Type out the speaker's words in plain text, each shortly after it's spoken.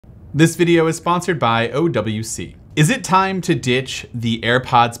This video is sponsored by OWC. Is it time to ditch the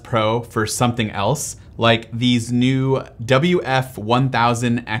AirPods Pro for something else, like these new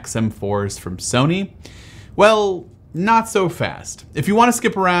WF-1000XM4s from Sony? Well, not so fast. If you want to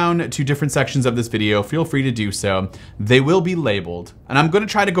skip around to different sections of this video, feel free to do so. They will be labeled, and I'm going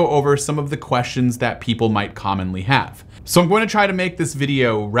to try to go over some of the questions that people might commonly have. So I'm going to try to make this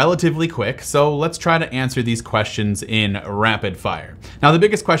video relatively quick, so let's try to answer these questions in rapid fire. Now, the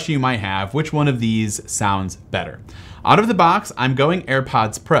biggest question you might have, which one of these sounds better? Out of the box, I'm going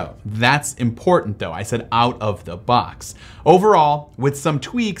AirPods Pro. That's important though, I said out of the box. Overall, with some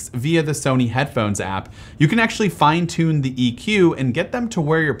tweaks via the Sony Headphones app, you can actually fine tune the EQ and get them to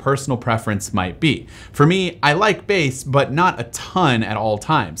where your personal preference might be. For me, I like bass, but not a ton at all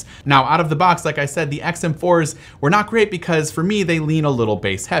times. Now, out of the box, like I said, the XM4s were not great because for me, they lean a little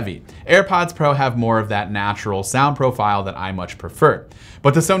bass heavy. AirPods Pro have more of that natural sound profile that I much prefer.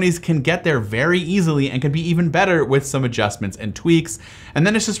 But the Sonys can get there very easily and can be even better with some adjustments and tweaks, and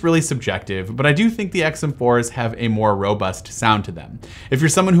then it's just really subjective, but I do think the XM4s have a more robust sound to them. If you're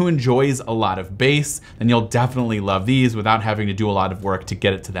someone who enjoys a lot of bass, then you'll definitely love these without having to do a lot of work to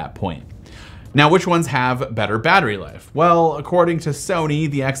get it to that point. Now, which ones have better battery life? Well, according to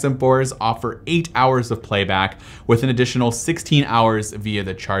Sony, the XM4s offer 8 hours of playback with an additional 16 hours via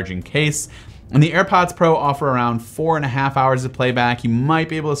the charging case. And the AirPods Pro offer around 4.5 hours of playback. You might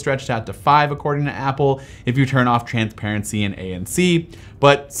be able to stretch that to 5 according to Apple if you turn off transparency and ANC,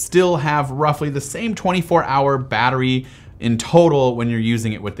 but still have roughly the same 24-hour battery in total when you're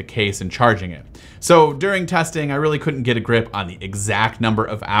using it with the case and charging it. So during testing, I really couldn't get a grip on the exact number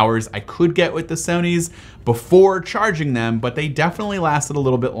of hours I could get with the Sonys before charging them, but they definitely lasted a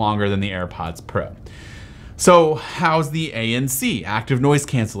little bit longer than the AirPods Pro. So how's the ANC, active noise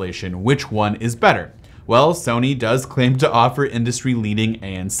cancellation? Which one is better? Well, Sony does claim to offer industry-leading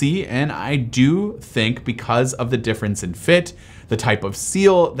ANC, and I do think because of the difference in fit, the type of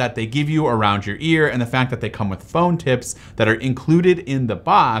seal that they give you around your ear, and the fact that they come with foam tips that are included in the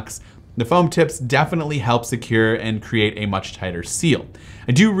box, the foam tips definitely help secure and create a much tighter seal.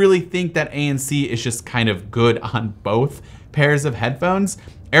 I do really think that ANC is just kind of good on both pairs of headphones.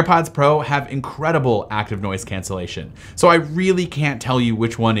 AirPods Pro have incredible active noise cancellation, so I really can't tell you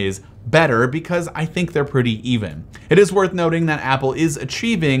which one is better because I think they're pretty even. It is worth noting that Apple is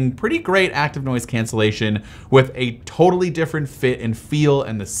achieving pretty great active noise cancellation with a totally different fit and feel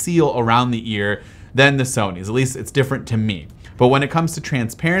and the seal around the ear than the Sonys. At least it's different to me. But when it comes to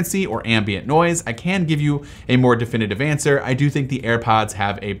transparency or ambient noise, I can give you a more definitive answer. I do think the AirPods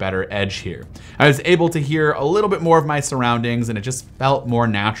have a better edge here. I was able to hear a little bit more of my surroundings and it just felt more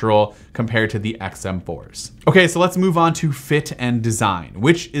natural compared to the XM4s. Okay, so let's move on to fit and design.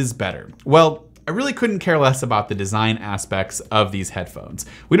 Which is better? Well, I really couldn't care less about the design aspects of these headphones.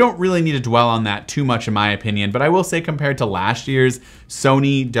 We don't really need to dwell on that too much in my opinion, but I will say compared to last year's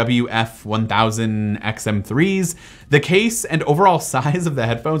Sony WF-1000XM3s, the case and overall size of the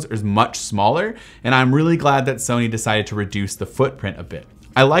headphones is much smaller, and I'm really glad that Sony decided to reduce the footprint a bit.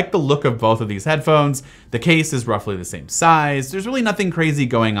 I like the look of both of these headphones. The case is roughly the same size. There's really nothing crazy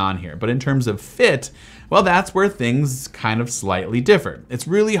going on here, but in terms of fit, well, that's where things kind of slightly differ. It's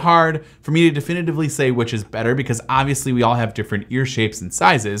really hard for me to definitively say which is better because obviously we all have different ear shapes and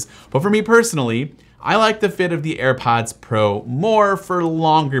sizes, but for me personally, I like the fit of the AirPods Pro more for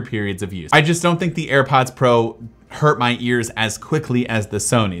longer periods of use. I just don't think the AirPods Pro hurt my ears as quickly as the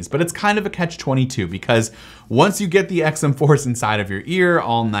Sonys, but it's kind of a catch-22 because once you get the XM4s inside of your ear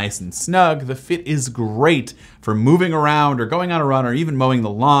all nice and snug, the fit is great for moving around or going on a run or even mowing the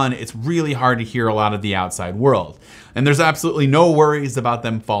lawn. It's really hard to hear a lot of the outside world. And there's absolutely no worries about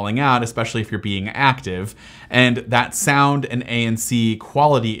them falling out, especially if you're being active. And that sound and ANC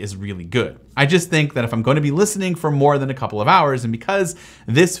quality is really good. I just think that if I'm going to be listening for more than a couple of hours, and because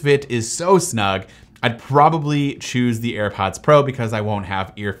this fit is so snug, I'd probably choose the AirPods Pro because I won't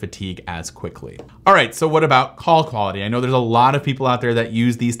have ear fatigue as quickly. All right, so what about call quality? I know there's a lot of people out there that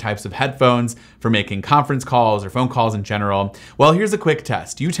use these types of headphones for making conference calls or phone calls in general. Well, here's a quick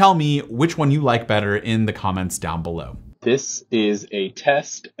test. You tell me which one you like better in the comments down below. This is a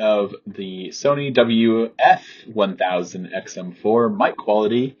test of the Sony WF-1000XM4 mic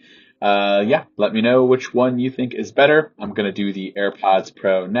quality. Yeah, let me know which one you think is better. I'm gonna do the AirPods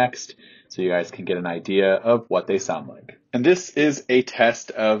Pro next, so you guys can get an idea of what they sound like. And this is a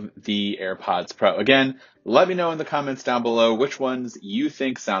test of the AirPods Pro. Again, let me know in the comments down below which ones you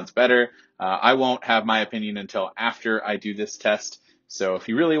think sounds better. I won't have my opinion until after I do this test. So if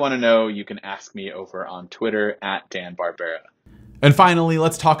you really want to know, you can ask me over on Twitter @DanBarbera. And finally,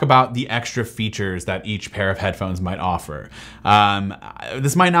 let's talk about the extra features that each pair of headphones might offer.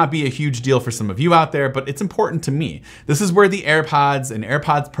 This might not be a huge deal for some of you out there, but it's important to me. This is where the AirPods and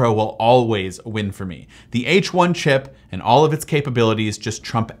AirPods Pro will always win for me. The H1 chip and all of its capabilities just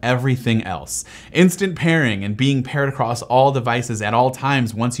trump everything else. Instant pairing and being paired across all devices at all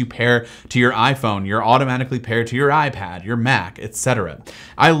times. Once you pair to your iPhone, you're automatically paired to your iPad, your Mac, etc.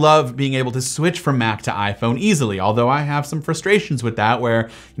 I love being able to switch from Mac to iPhone easily, although I have some frustrations with that where,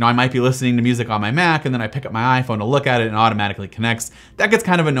 I might be listening to music on my Mac and then I pick up my iPhone to look at it and it automatically connects. That gets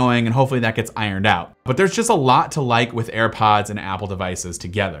kind of annoying, and hopefully that gets ironed out. But there's just a lot to like with AirPods and Apple devices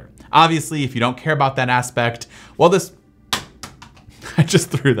together. Obviously, if you don't care about that aspect, well, I just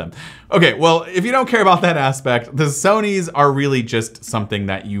threw them. Okay, well, if you don't care about that aspect, the Sonys are really just something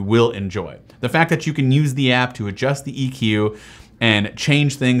that you will enjoy. The fact that you can use the app to adjust the EQ and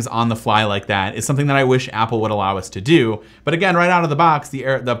change things on the fly like that is something that I wish Apple would allow us to do. But again, right out of the box,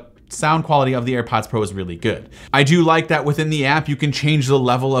 the sound quality of the AirPods Pro is really good. I do like that within the app, you can change the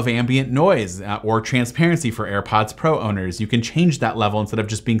level of ambient noise or transparency for AirPods Pro owners. You can change that level instead of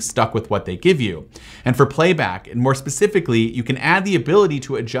just being stuck with what they give you. And for playback, and more specifically, you can add the ability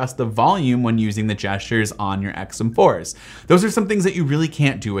to adjust the volume when using the gestures on your XM4s. Those are some things that you really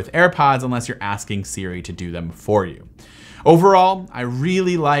can't do with AirPods unless you're asking Siri to do them for you. Overall, I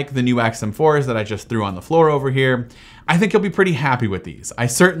really like the new XM4s that I just threw on the floor over here. I think you'll be pretty happy with these. I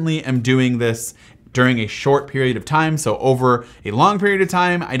certainly am doing this during a short period of time, so over a long period of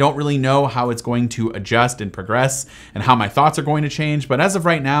time, I don't really know how it's going to adjust and progress and how my thoughts are going to change, but as of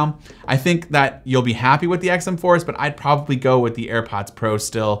right now, I think that you'll be happy with the XM4s, but I'd probably go with the AirPods Pro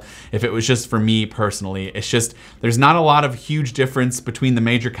still if it was just for me personally. It's just, there's not a lot of huge difference between the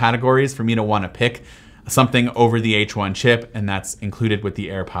major categories for me to want to pick something over the H1 chip, and that's included with the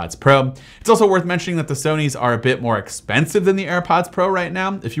AirPods Pro. It's also worth mentioning that the Sonys are a bit more expensive than the AirPods Pro right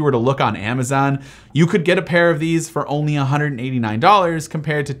now. If you were to look on Amazon, you could get a pair of these for only $189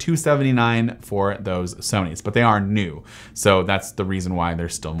 compared to $279 for those Sonys, but they are new. So that's the reason why they're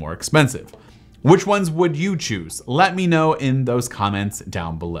still more expensive. Which ones would you choose? Let me know in those comments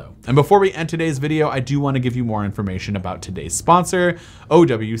down below. And before we end today's video, I do want to give you more information about today's sponsor,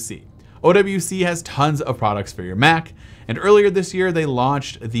 OWC. OWC has tons of products for your Mac, and earlier this year they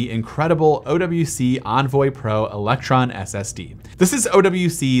launched the incredible OWC Envoy Pro Electron SSD. This is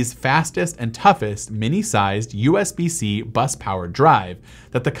OWC's fastest and toughest mini-sized USB-C bus-powered drive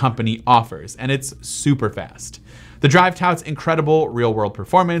that the company offers, and it's super fast. The drive touts incredible real-world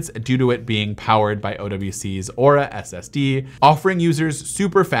performance due to it being powered by OWC's Aura SSD, offering users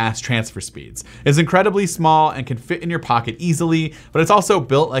super fast transfer speeds. It's incredibly small and can fit in your pocket easily, but it's also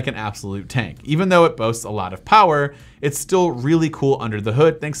built like an absolute tank. Even though it boasts a lot of power, it's still really cool under the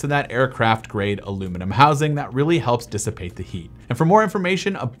hood thanks to that aircraft-grade aluminum housing that really helps dissipate the heat. And for more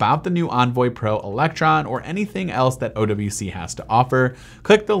information about the new Envoy Pro Electron or anything else that OWC has to offer,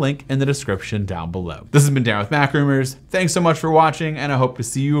 click the link in the description down below. This has been Darren with Mac Rumors. Thanks so much for watching, and I hope to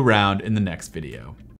see you around in the next video.